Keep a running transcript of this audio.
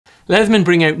Leatherman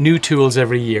bring out new tools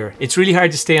every year. It's really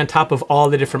hard to stay on top of all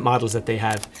the different models that they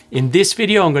have. In this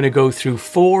video, I'm going to go through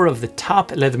 4 of the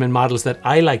top Leatherman models that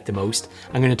I like the most.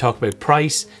 I'm going to talk about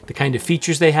price, the kind of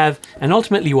features they have, and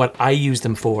ultimately what I use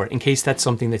them for, in case that's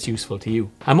something that's useful to you.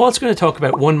 I'm also going to talk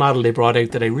about one model they brought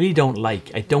out that I really don't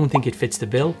like. I don't think it fits the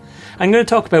bill. I'm going to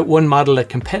talk about one model that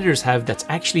competitors have that's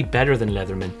actually better than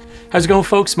Leatherman. How's it going,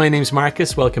 folks? My name's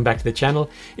Marcus. Welcome back to the channel.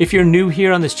 If you're new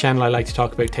here on this channel, I like to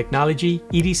talk about technology,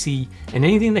 EDC, and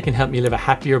anything that can help me live a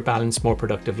happier, balanced, more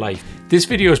productive life. This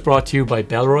video is brought to you by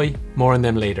Bellroy. More on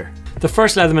them later. The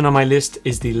first Leatherman on my list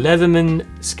is the Leatherman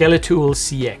Skeletal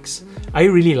CX. I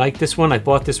really like this one. I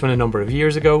bought this one a number of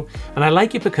years ago, and I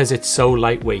like it because it's so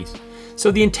lightweight. So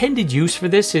the intended use for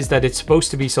this is that it's supposed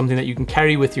to be something that you can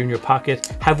carry with you in your pocket,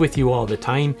 have with you all the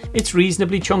time. It's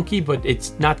reasonably chunky, but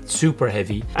it's not super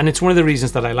heavy. And it's one of the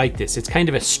reasons that I like this. It's kind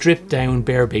of a stripped down,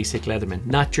 bare basic Leatherman,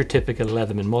 not your typical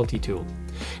Leatherman multi-tool.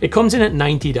 It comes in at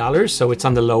 $90, so it's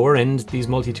on the lower end. These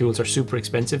multi-tools are super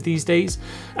expensive these days.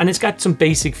 And it's got some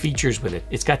basic features with it.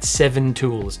 It's got 7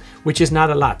 tools, which is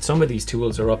not a lot. Some of these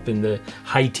tools are up in the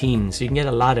high teens, so you can get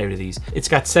a lot out of these. It's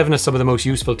got 7 of some of the most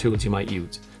useful tools you might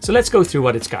use. So let's go through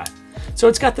what it's got. So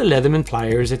it's got the Leatherman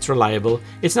pliers, it's reliable.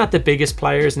 It's not the biggest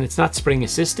pliers and it's not spring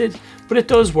assisted, but it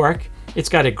does work. It's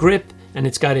got a grip and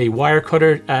it's got a wire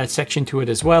cutter section to it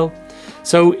as well.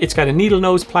 So it's got a needle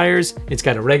nose pliers, it's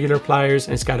got a regular pliers,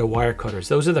 and it's got a wire cutters.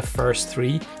 Those are the first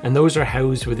 3, and those are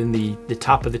housed within the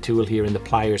top of the tool here in the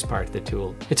pliers part of the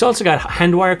tool. It's also got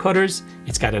hand wire cutters,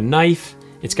 it's got a knife,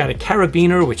 it's got a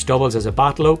carabiner which doubles as a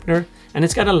bottle opener, and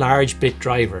it's got a large bit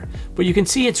driver. But you can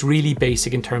see it's really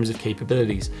basic in terms of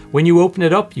capabilities. When you open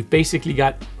it up, you've basically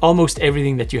got almost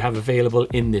everything that you have available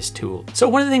in this tool. So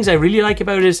one of the things I really like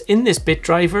about it is in this bit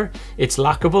driver, it's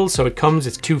lockable. So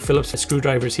it's 2 Phillips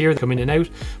screwdrivers here that come in and out,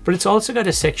 but it's also got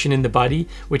a section in the body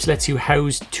which lets you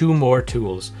house 2 more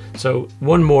tools. So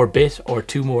 1 more bit or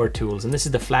 2 more tools, and this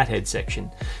is the flathead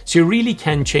section. So you really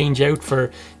can change out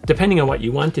for, depending on what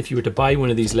you want, if you were to buy one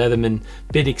of these Leatherman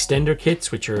bit extender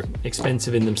kits, which are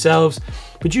expensive in themselves,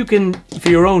 but you can, for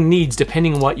your own needs,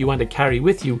 depending on what you want to carry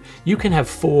with you, you can have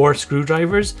 4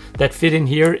 screwdrivers that fit in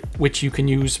here, which you can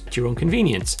use at your own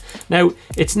convenience. Now,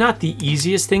 it's not the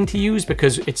easiest thing to use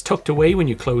because it's tucked away when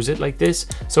you close it like this.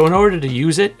 So in order to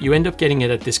use it, you end up getting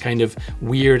it at this kind of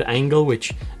weird angle,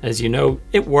 which, as you know,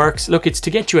 it works. Look, it's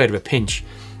to get you out of a pinch.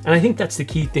 And I think that's the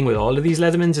key thing with all of these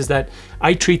Leathermans is that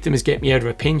I treat them as get me out of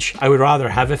a pinch. I would rather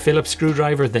have a Phillips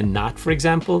screwdriver than not, for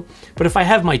example. But if I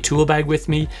have my tool bag with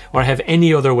me or I have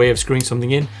any other way of screwing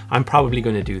something in, I'm probably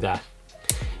going to do that.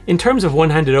 In terms of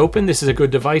one-handed open, this is a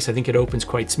good device. I think it opens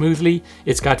quite smoothly.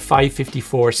 It's got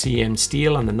 554 cm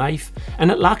steel on the knife and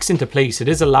it locks into place. It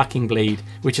is a locking blade,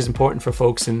 which is important for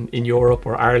folks in Europe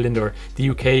or Ireland or the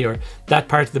UK or that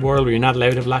part of the world where you're not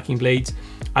allowed to have locking blades.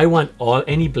 I want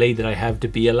any blade that I have to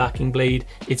be a locking blade.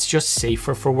 It's just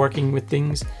safer for working with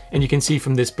things. And you can see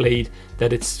from this blade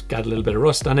that it's got a little bit of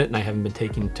rust on it and I haven't been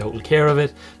taking total care of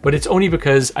it, but it's only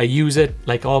because I use it.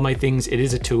 Like all my things, it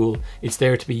is a tool. It's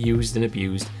there to be used and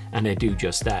abused, and I do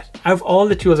just that. Out of all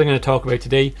the tools I'm going to talk about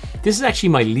today, this is actually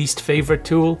my least favorite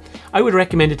tool. I would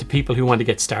recommend it to people who want to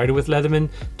get started with Leatherman,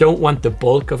 don't want the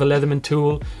bulk of a Leatherman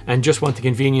tool, and just want the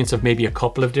convenience of maybe a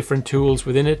couple of different tools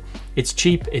within it. It's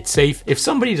cheap, it's safe. If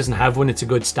somebody doesn't have one, it's a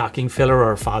good stocking filler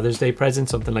or a Father's Day present,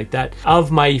 something like that.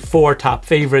 Of my 4 top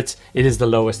favorites, it is the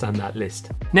lowest on that list.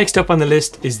 Next up on the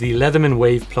list is the Leatherman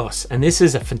Wave Plus, and this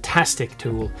is a fantastic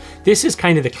tool. This is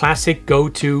kind of the classic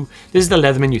go-to. This is the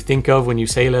Leatherman you think of when you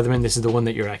say Leatherman. This is the one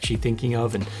that you're actually thinking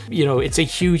of, and you know, it's a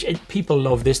huge, people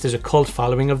love this. There's a cult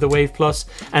following of the Wave Plus,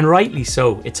 and rightly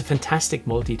so. It's a fantastic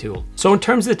multi-tool. So in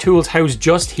terms of the tools housed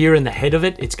just here in the head of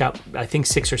it, it's got, I think,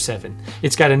 6 or 7.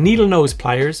 It's got a needle nose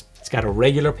pliers, it's got a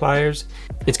regular pliers,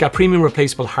 it's got premium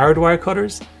replaceable hardwire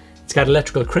cutters, it's got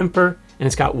electrical crimper, and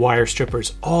it's got wire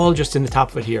strippers, all just in the top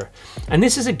of it here. And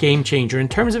this is a game changer in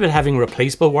terms of it having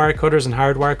replaceable wire cutters and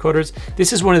hard wire cutters.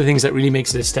 This is one of the things that really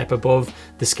makes it a step above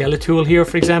the Skeletal here,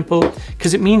 for example,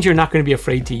 because it means you're not going to be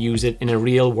afraid to use it in a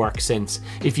real work sense.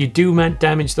 If you do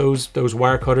damage those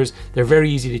wire cutters, they're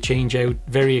very easy to change out,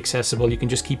 very accessible. You can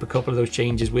just keep a couple of those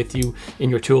changes with you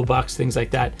in your toolbox, things like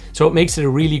that. So it makes it a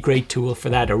really great tool for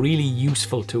that, a really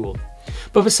useful tool.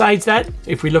 But besides that,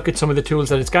 if we look at some of the tools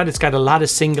that it's got a lot of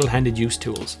single-handed use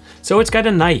tools. So it's got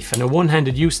a knife, and a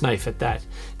one-handed use knife at that.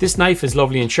 This knife is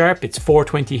lovely and sharp. It's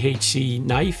 420HC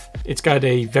knife. It's got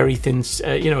a very thin,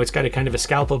 it's got a kind of a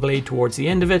scalpel blade towards the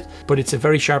end of it, but it's a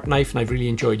very sharp knife and I've really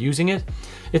enjoyed using it.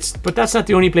 But that's not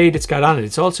the only blade it's got on it.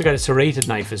 It's also got a serrated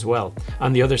knife as well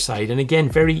on the other side, and again,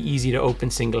 very easy to open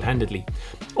single-handedly.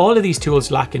 All of these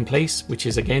tools lock in place, which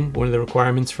is again one of the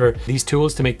requirements for these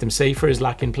tools to make them safer, is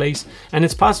lock in place. And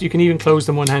it's possible you can even close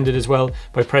them one-handed as well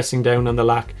by pressing down on the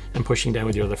lock and pushing down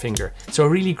with your other finger. So a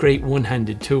really great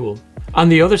one-handed tool. On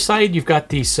the other side, you've got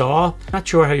the saw. Not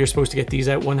sure how you're supposed to get these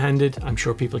out one-handed. I'm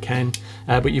sure people can,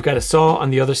 but you've got a saw on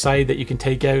the other side that you can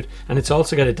take out, and it's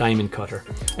also got a diamond cutter.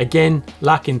 Again,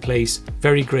 lock in place,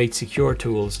 very great secure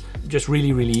tools, just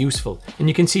really, really useful. And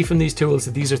you can see from these tools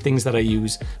that these are things that I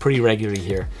use pretty regularly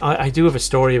here. I do have a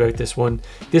story about this one.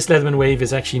 This Leatherman Wave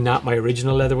is actually not my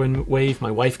original Leatherman Wave.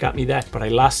 My wife got me that, but I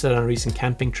lost it on a recent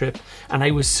camping trip, and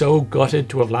I was so gutted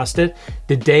to have lost it.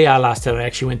 The day I lost it, I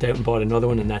actually went out and bought another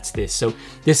one, and that's this. So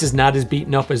this is not as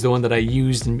beaten up as the one that I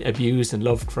used and abused and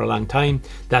loved for a long time.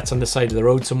 That's on the side of the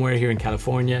road somewhere here in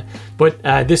California. But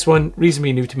this one,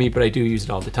 reasonably new to me, but I do use it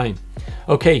all the time.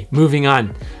 Okay, moving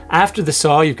on. After the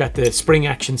saw, you've got the spring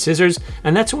action scissors,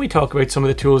 and that's when we talk about some of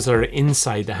the tools that are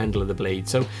inside the handle of the blade.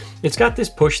 So it's got this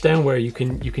push down where you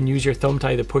can use your thumb to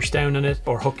either push down on it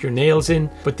or hook your nails in,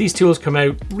 but these tools come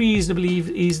out reasonably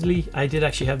easily. I did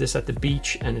actually have this at the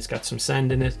beach, and it's got some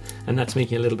sand in it, and that's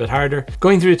making it a little bit harder.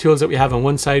 Going through the tools that we have on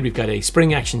one side, we've got a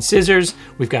spring action scissors,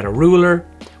 we've got a ruler,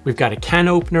 we've got a can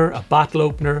opener, a bottle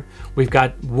opener, we've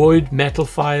got wood, metal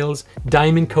files,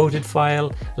 diamond coated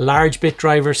file, large bit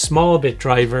driver, small bit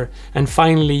driver, and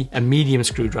finally a medium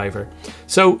screwdriver.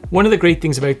 So one of the great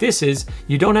things about this is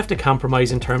you don't have to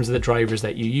compromise in terms of the drivers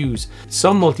that you use.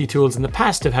 Some multi-tools in the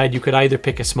past have had you could either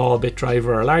pick a small bit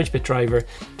driver or a large bit driver.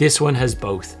 This one has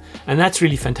both, and that's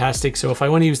really fantastic. So if I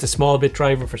want to use the small bit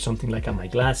driver for something like on my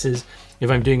glasses, if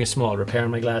I'm doing a small repair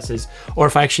on my glasses, or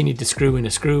if I actually need to screw in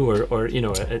a screw or you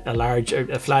know, a large,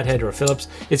 a flathead or a Phillips,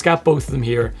 it's got both of them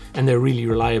here, and they're really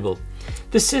reliable.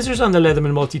 The scissors on the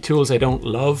Leatherman multi-tools I don't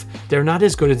love. They're not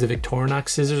as good as the Victorinox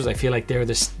scissors. I feel like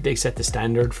they set the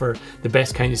standard for the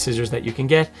best kind of scissors that you can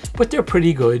get, but they're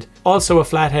pretty good. Also a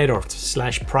flathead or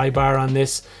slash pry bar on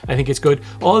this, I think it's good.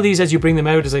 All these, as you bring them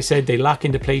out, as I said, they lock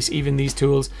into place, even these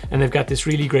tools, and they've got this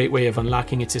really great way of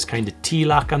unlocking. It's this kind of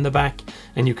T-lock on the back,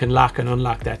 and you can lock and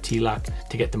unlock that T-lock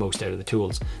to get the most out of the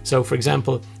tools. So for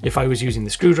example, if I was using the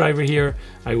screwdriver here,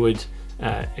 I would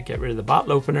get rid of the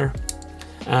bottle opener,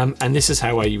 and this is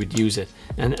how I would use it,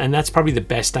 and that's probably the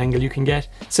best angle you can get.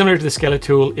 Similar to the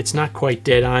Skeletal, it's not quite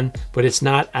dead on, but it's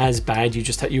not as bad.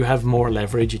 You have more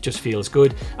leverage. It just feels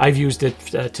good. I've used it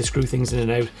to screw things in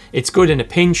and out. It's good in a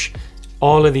pinch.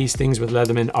 All of these things with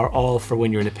Leatherman are all for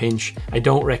when you're in a pinch. I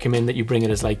don't recommend that you bring it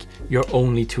as like your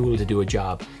only tool to do a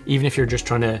job. Even if you're just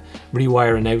trying to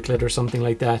rewire an outlet or something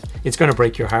like that, it's going to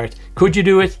break your heart. Could you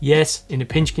do it? Yes. In a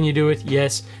pinch, can you do it?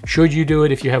 Yes. Should you do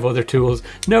it if you have other tools?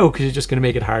 No, because you're just going to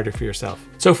make it harder for yourself.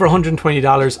 So for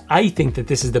 $120, I think that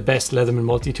this is the best Leatherman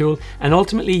multi-tool, and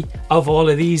ultimately of all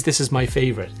of these, this is my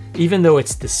favorite. Even though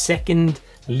it's the second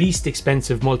least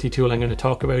expensive multi-tool I'm going to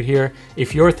talk about here.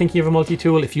 If you're thinking of a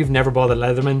multi-tool, if you've never bought a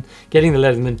Leatherman, getting the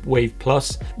Leatherman Wave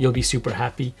Plus, you'll be super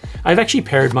happy. I've actually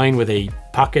paired mine with a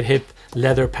pocket hip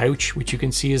leather pouch, which you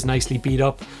can see is nicely beat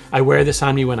up. I wear this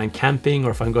on me when I'm camping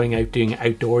or if I'm going out doing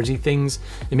outdoorsy things.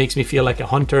 It makes me feel like a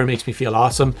hunter. It makes me feel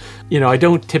awesome. You know, I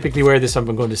don't typically wear this if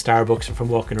I'm going to Starbucks or if I'm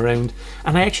walking around.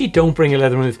 And I actually don't bring a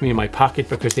Leatherman with me in my pocket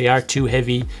because they are too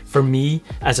heavy for me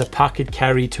as a pocket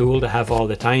carry tool to have all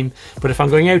the time. But if I'm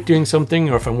going out doing something,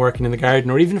 or if I'm working in the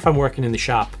garden, or even if I'm working in the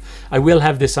shop, I will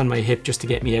have this on my hip just to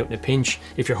get me out in a pinch.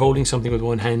 If you're holding something with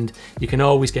one hand, you can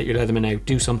always get your Leatherman out,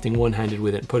 do something one-handed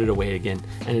with it, and put it away again,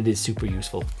 and it is super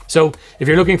useful. So if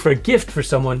you're looking for a gift for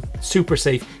someone, super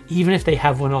safe, even if they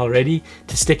have one already,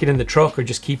 to stick it in the truck or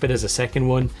just keep it as a second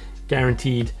one,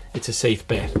 guaranteed it's a safe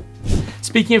bet.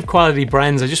 Speaking of quality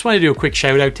brands, I just want to do a quick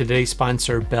shout out to today's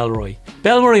sponsor, Bellroy.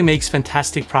 Bellroy makes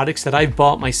fantastic products that I've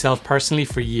bought myself personally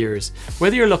for years.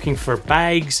 Whether you're looking for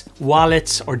bags,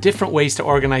 wallets, or different ways to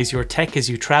organize your tech as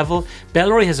you travel,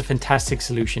 Bellroy has a fantastic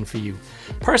solution for you.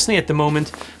 Personally, at the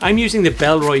moment, I'm using the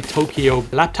Bellroy Tokyo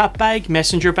laptop bag,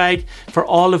 messenger bag, for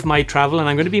all of my travel, and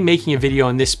I'm going to be making a video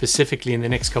on this specifically in the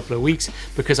next couple of weeks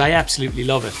because I absolutely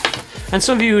love it. And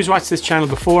some of you who's watched this channel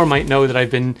before might know that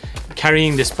I've been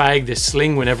carrying this bag, this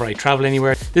sling, whenever I travel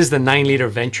anywhere. This is the 9-liter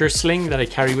Venture sling that I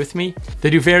carry with me. They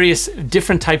do various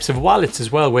different types of wallets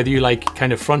as well, whether you like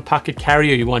kind of front pocket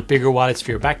carry or you want bigger wallets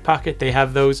for your back pocket, they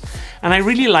have those. And I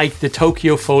really like the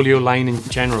Tokyo Folio line in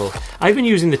general. I've been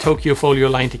using the Tokyo Folio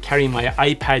line to carry my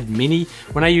iPad mini.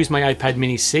 When I use my iPad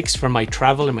mini 6 for my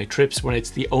travel and my trips, when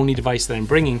it's the only device that I'm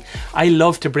bringing, I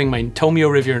love to bring my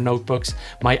Tomio Riviera notebooks,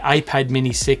 my iPad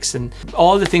mini 6, and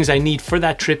all the things I need for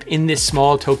that trip in this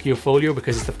small Tokyo Folio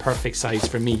because it's the perfect size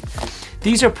for me.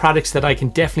 These are products that I can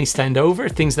definitely stand over,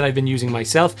 things that I've been using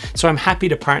myself, so I'm happy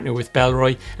to partner with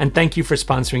Bellroy, and thank you for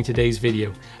sponsoring today's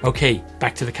video. Okay,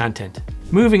 back to the content.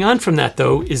 Moving on from that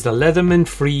though is the Leatherman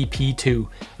Free P2,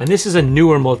 and this is a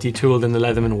newer multi-tool than the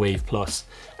Leatherman Wave Plus,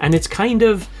 and it's kind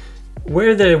of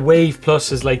where the Wave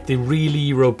Plus is like the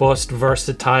really robust,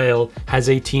 versatile, has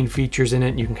 18 features in it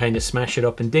and you can kind of smash it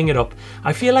up and ding it up.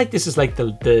 I feel like this is like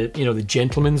the you know, the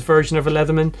gentleman's version of a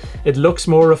Leatherman. It looks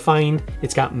more refined,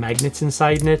 it's got magnets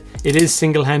inside in it, it is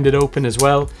single-handed open as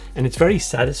well, and it's very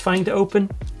satisfying to open.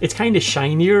 It's kind of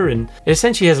shinier and it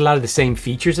essentially has a lot of the same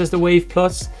features as the Wave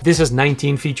Plus. This has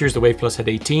 19 features, the Wave Plus had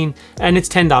 18, and it's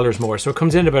 $10 more, so it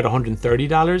comes in at about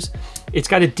 $130. It's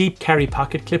got a deep carry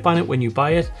pocket clip on it when you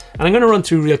buy it, and I'm going to run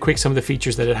through real quick some of the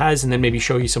features that it has and then maybe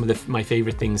show you some of my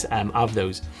favorite things of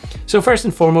those. So first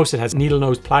and foremost, it has needle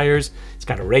nose pliers, it's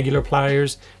got a regular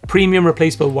pliers, premium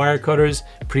replaceable wire cutters,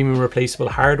 premium replaceable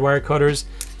hard wire cutters,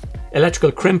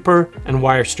 electrical crimper and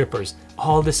wire strippers.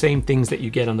 All the same things that you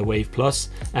get on the Wave Plus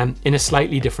in a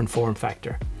slightly different form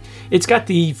factor. It's got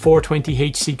the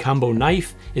 420HC combo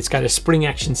knife, it's got a spring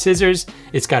action scissors,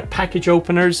 it's got package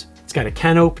openers, it's got a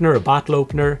can opener, a bottle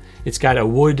opener, it's got a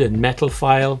wood and metal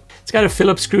file, it's got a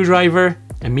Phillips screwdriver,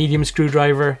 a medium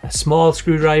screwdriver, a small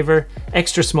screwdriver,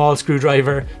 extra small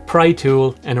screwdriver, pry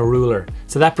tool, and a ruler.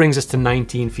 So that brings us to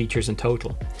 19 features in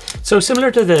total. So similar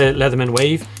to the Leatherman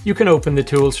Wave, you can open the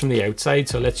tools from the outside.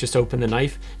 So let's just open the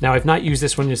knife. Now I've not used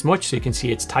this one as much, so you can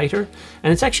see it's tighter,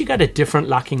 and it's actually got a different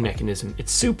locking mechanism.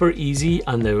 It's super easy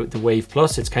on the Wave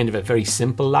Plus. It's kind of a very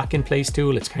simple lock in place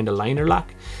tool. It's kind of liner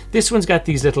lock. This one's got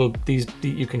these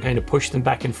you can kind of push them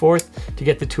back and forth to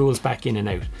get the tools back in and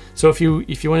out. So if you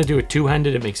want to do it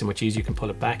two-handed, it makes it much easier. You can pull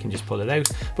it back and just pull it out,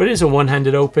 but it is a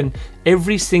one-handed open.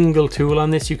 Every single tool on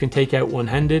this you can take out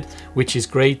one-handed, which is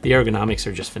great. The ergonomics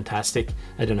are just fantastic.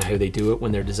 I don't know how they do it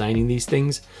when they're designing these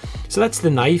things. So that's the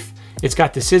knife. It's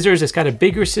got the scissors. It's got a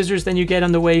bigger scissors than you get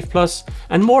on the Wave Plus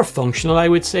and more functional, I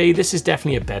would say. This is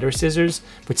definitely a better scissors,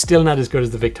 but still not as good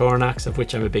as the Victorinox, of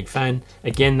which I'm a big fan.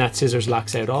 Again, that scissors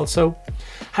locks out also.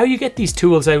 How you get these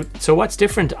tools out, so what's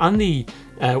different on the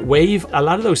Wave, a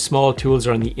lot of those small tools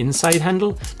are on the inside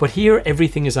handle, but here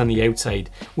everything is on the outside,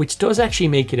 which does actually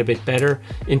make it a bit better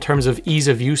in terms of ease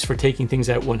of use for taking things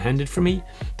out one-handed for me.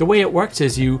 The way it works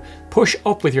is you push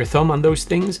up with your thumb on those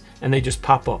things and they just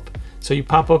pop up. So you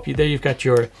pop up, there you've got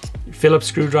your Phillips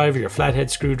screwdriver, your flathead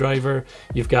screwdriver,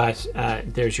 you've got,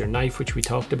 there's your knife, which we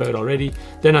talked about already.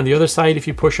 Then on the other side, if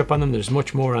you push up on them, there's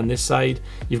much more on this side.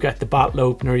 You've got the bottle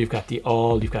opener, you've got the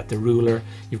awl, you've got the ruler,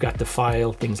 you've got the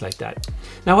file, things like that.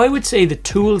 Now I would say the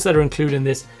tools that are included in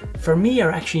this, for me,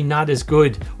 are actually not as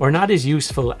good or not as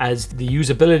useful as the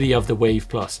usability of the Wave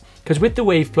Plus. Because with the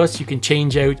Wave Plus, you can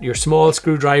change out your small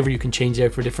screwdriver, you can change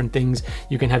out for different things.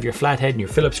 You can have your flathead and your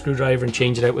Phillips screwdriver and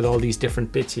change it out with all these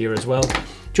different bits here as well.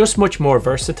 Just much more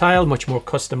versatile, much more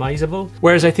customizable.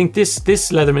 Whereas I think this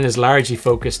Leatherman is largely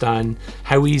focused on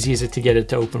how easy is it to get it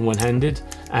to open one-handed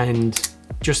and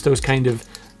just those kind of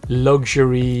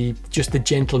luxury, just the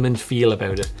gentleman feel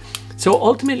about it. So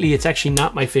ultimately, it's actually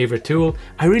not my favorite tool.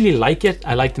 I really like it.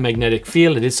 I like the magnetic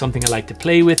feel. It is something I like to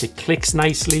play with. It clicks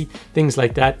nicely, things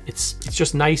like that. It's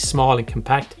just nice, small, and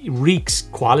compact. It reeks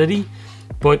quality,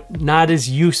 but not as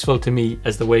useful to me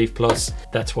as the Wave Plus.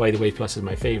 That's why the Wave Plus is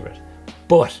my favorite.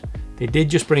 But they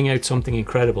did just bring out something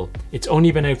incredible. It's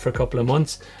only been out for a couple of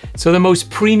months. So the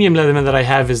most premium Leatherman that I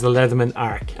have is the Leatherman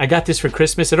Arc. I got this for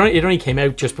Christmas. It only came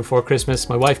out just before Christmas.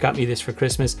 My wife got me this for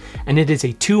Christmas, and it is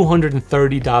a $230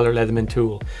 Leatherman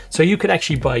tool. So you could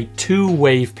actually buy 2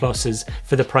 Wave Pluses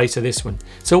for the price of this one.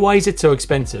 So why is it so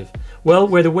expensive? Well,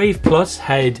 where the Wave Plus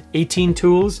had 18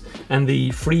 tools and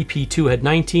the Free P2 had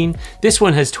 19, this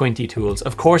one has 20 tools.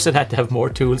 Of course, it had to have more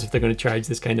tools if they're going to charge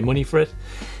this kind of money for it.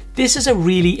 This is a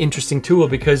really interesting tool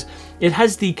because it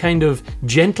has the kind of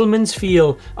gentleman's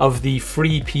feel of the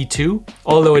Free P2,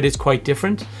 although it is quite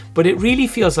different, but it really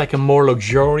feels like a more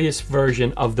luxurious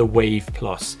version of the Wave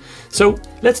Plus. So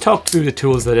let's talk through the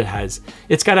tools that it has.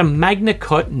 It's got a Magna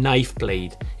Cut knife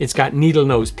blade. It's got needle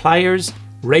nose pliers,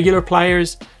 regular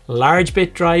pliers, large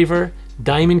bit driver,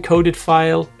 diamond coated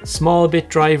file, small bit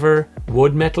driver,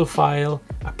 wood metal file,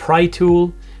 a pry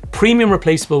tool, premium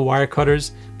replaceable wire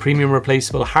cutters, premium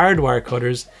replaceable hard wire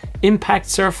cutters, impact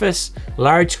surface,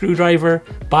 large screwdriver,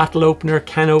 bottle opener,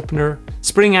 can opener,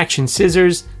 spring action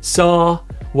scissors, saw,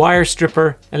 wire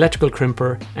stripper, electrical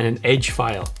crimper, and an edge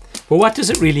file. But what does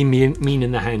it really mean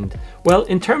in the hand? Well,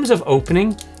 in terms of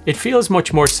opening, it feels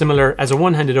much more similar as a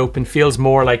one-handed open, feels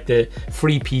more like the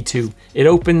Free P2. It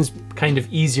opens kind of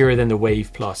easier than the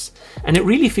Wave Plus. And it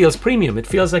really feels premium. It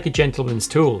feels like a gentleman's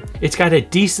tool. It's got a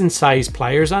decent size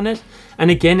pliers on it. And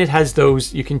again, it has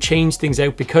those, you can change things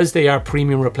out because they are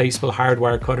premium replaceable hard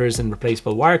wire cutters and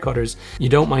replaceable wire cutters. You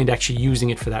don't mind actually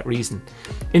using it for that reason.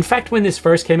 In fact, when this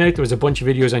first came out, there was a bunch of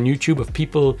videos on YouTube of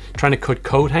people trying to cut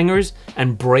coat hangers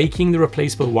and breaking the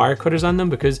replaceable wire cutters on them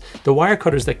because the wire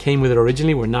cutters that came with it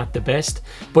originally were not the best,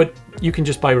 but you can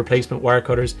just buy replacement wire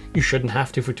cutters. You shouldn't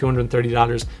have to for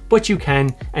 $230, but you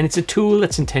can, and it's a tool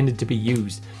that's intended to be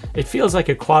used. It feels like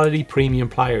a quality premium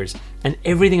pliers, and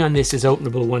everything on this is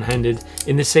openable one-handed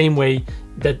in the same way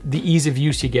that the ease of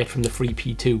use you get from the Free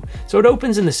P2. So it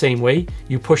opens in the same way.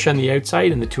 You push on the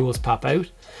outside and the tools pop out.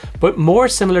 But more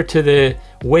similar to the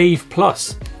Wave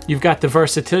Plus, you've got the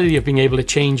versatility of being able to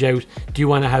change out. Do you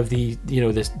want to have the,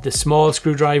 the small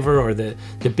screwdriver or the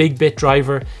big bit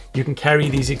driver? You can carry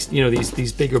these,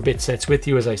 these bigger bit sets with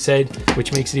you, as I said,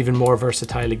 which makes it even more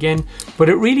versatile again. But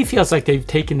it really feels like they've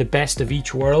taken the best of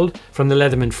each world from the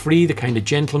Leatherman Free, the kind of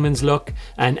gentleman's look,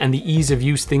 and the ease of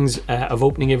use things of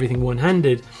opening everything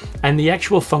one-handed, and the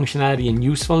actual functionality and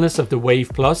usefulness of the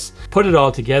Wave Plus, put it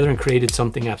all together and created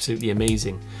something absolutely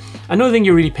amazing. Another thing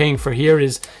you're really paying for here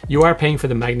is you are paying for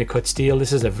the Magna Cut steel.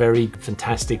 This is a very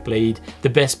fantastic blade, the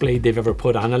best blade they've ever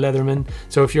put on a Leatherman.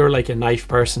 So if you're like a knife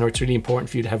person or it's really important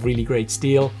for you to have really great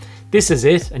steel, this is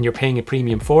it, and you're paying a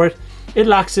premium for it. It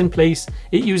locks in place.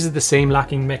 It uses the same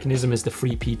locking mechanism as the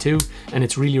Free P2, and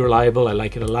it's really reliable. I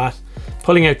like it a lot.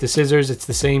 Pulling out the scissors, it's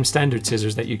the same standard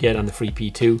scissors that you get on the Free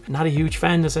P2. Not a huge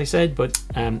fan, as I said, but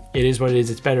it is what it is.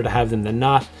 It's better to have them than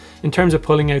not. In terms of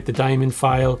pulling out the diamond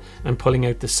file and pulling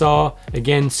out the saw,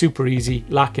 again, super easy,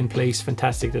 lock in place,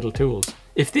 fantastic little tools.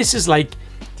 If this is like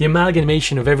the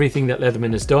amalgamation of everything that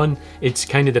Leatherman has done, it's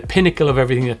kind of the pinnacle of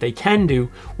everything that they can do,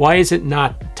 why is it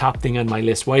not top thing on my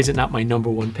list? Why is it not my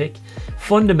 #1 pick?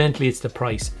 Fundamentally, it's the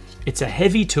price. It's a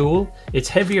heavy tool. It's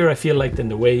heavier, I feel like, than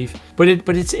the Wave, but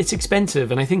it's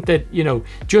expensive. And I think that,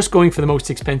 just going for the most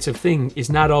expensive thing is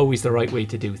not always the right way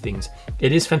to do things.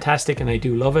 It is fantastic and I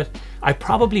do love it. I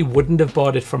probably wouldn't have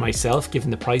bought it for myself given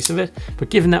the price of it, but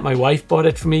given that my wife bought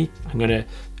it for me, I'm gonna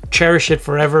cherish it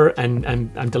forever, and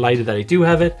I'm delighted that I do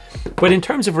have it. But in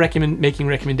terms of making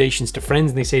recommendations to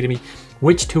friends and they say to me,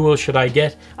 which tool should I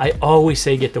get? I always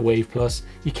say get the Wave Plus.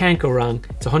 You can't go wrong.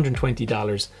 It's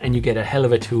 $120 and you get a hell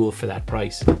of a tool for that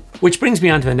price. Which brings me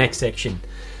on to the next section.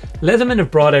 Leatherman have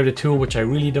brought out a tool which I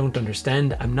really don't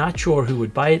understand. I'm not sure who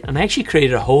would buy it, and I actually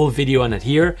created a whole video on it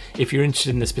here if you're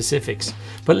interested in the specifics.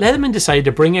 But Leatherman decided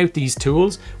to bring out these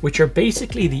tools which are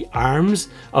basically the arms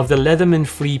of the Leatherman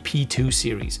Free P2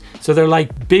 series. So they're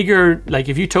like bigger, like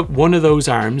if you took one of those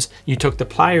arms, you took the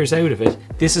pliers out of it,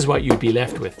 this is what you'd be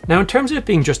left with. Now in terms of it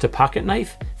being just a pocket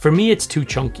knife, for me it's too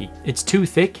chunky, it's too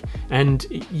thick, and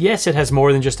yes, it has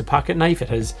more than just a pocket knife. It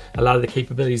has a lot of the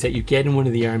capabilities that you get in one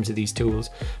of the arms of these tools,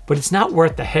 but it's not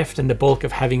worth the heft and the bulk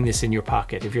of having this in your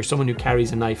pocket. If you're someone who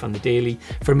carries a knife on the daily,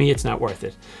 for me it's not worth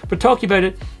it. But talking about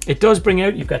it, it does bring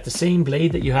out, you've got the same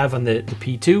blade that you have on the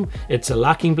P2. It's a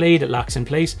locking blade, it locks in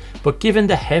place, but given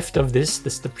the heft of the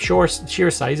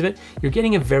sheer size of it, you're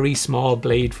getting a very small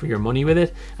blade for your money with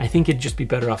it. I think it'd just be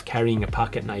better off carrying a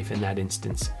pocket knife in that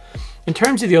instance. In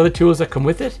terms of the other tools that come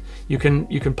with it, you can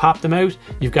pop them out.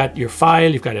 You've got your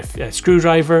file, you've got a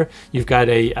screwdriver, you've got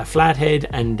a flathead,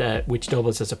 and which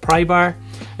doubles as a pry bar.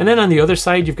 And then on the other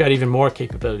side, you've got even more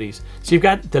capabilities. So you've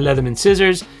got the Leatherman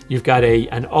scissors, you've got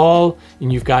an awl,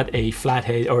 and you've got a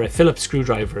flathead or a Phillips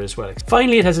screwdriver as well.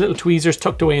 Finally, it has little tweezers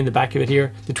tucked away in the back of it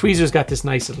here. The tweezer's got this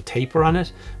nice little taper on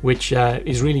it, which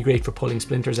is really great for pulling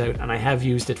splinters out, and I have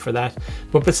used it for that.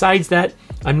 But besides that,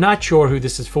 I'm not sure who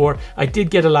this is for. I did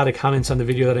get a lot of comments on the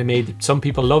video that I made. Some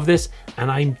people love this,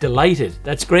 and I'm delighted.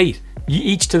 That's great.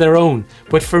 Each to their own.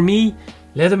 But for me,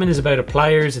 Leatherman is about a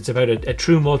pliers. It's about a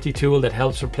true multi-tool that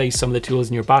helps replace some of the tools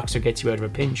in your box or gets you out of a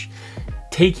pinch.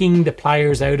 Taking the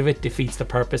pliers out of it defeats the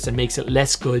purpose and makes it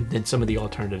less good than some of the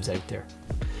alternatives out there.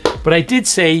 But I did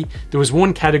say there was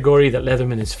one category that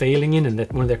Leatherman is failing in and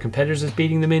that one of their competitors is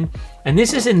beating them in, and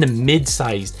this is in the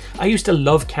mid-sized. I used to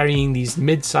love carrying these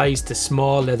mid-sized to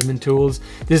small Leatherman tools.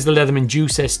 This is the Leatherman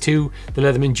Juice S2, the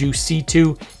Leatherman Juice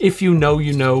C2. If you know,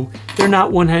 you know. They're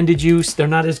not one-handed use. They're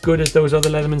not as good as those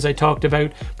other Leathermans I talked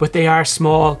about, but they are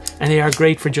small and they are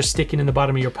great for just sticking in the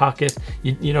bottom of your pocket.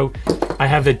 You know, I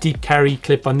have a deep carry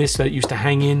clip on this that used to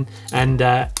hang in, and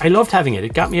I loved having it.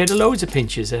 It got me out of loads of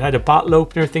pinches. It had a bottle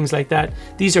opener, things like that.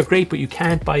 These are great, but you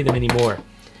can't buy them anymore.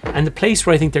 And the place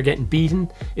where I think they're getting beaten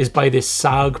is by this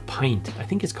SOG Pint. I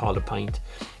think it's called a pint.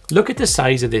 Look at the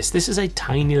size of this. This is a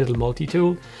tiny little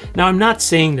multi-tool. Now, I'm not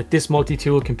saying that this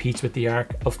multi-tool competes with the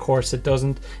Arc. Of course it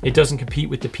doesn't. It doesn't compete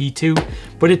with the P2,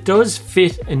 but it does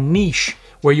fit a niche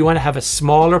where you want to have a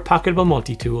smaller pocketable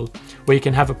multi-tool, where you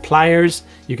can have a pliers,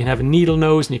 you can have a needle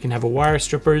nose, and you can have a wire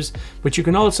strippers, but you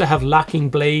can also have locking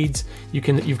blades.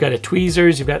 You've got a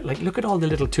tweezers, you've got, like, look at all the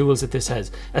little tools that this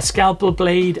has. A scalpel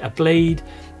blade, a blade,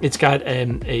 it's got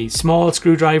a small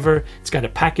screwdriver, it's got a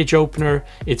package opener,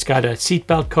 it's got a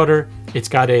seatbelt cutter, it's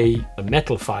got a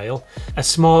metal file, a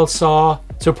small saw.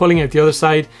 So pulling out the other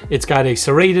side, it's got a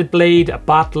serrated blade, a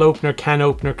bottle opener, can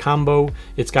opener combo,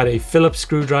 it's got a Phillips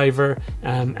screwdriver,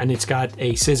 and it's got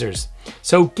a scissors.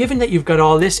 So given that you've got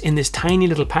all this in this tiny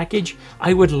little package,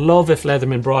 I would love if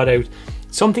Leatherman brought out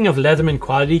something of Leatherman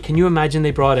quality. Can you imagine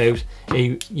they brought out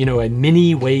a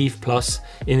mini Wave Plus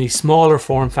in a smaller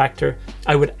form factor?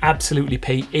 I would absolutely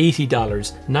pay $80,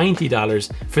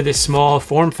 $90 for this small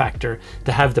form factor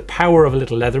to have the power of a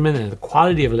little Leatherman and the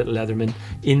quality of a little Leatherman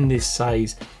in this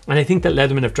size. And I think that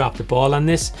Leatherman have dropped the ball on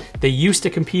this. They used to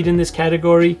compete in this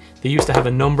category. They used to have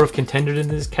a number of contenders in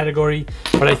this category.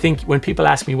 But I think when people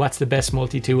ask me what's the best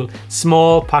multi-tool,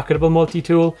 small pocketable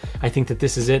multi-tool, I think that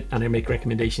this is it. And I make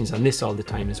recommendations on this all the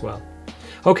time as well.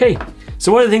 Okay,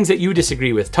 so what are the things that you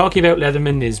disagree with? Talking about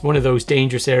Leatherman is one of those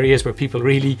dangerous areas where people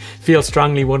really feel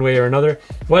strongly one way or another.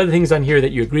 What are the things on here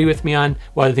that you agree with me on?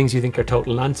 What are the things you think are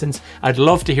total nonsense? I'd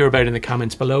love to hear about in the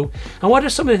comments below. And what are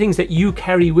some of the things that you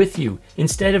carry with you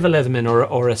instead of a Leatherman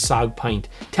or a SOG Pint?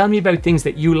 Tell me about things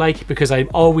that you like, because I'm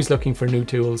always looking for new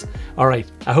tools. All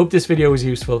right, I hope this video was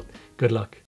useful. Good luck.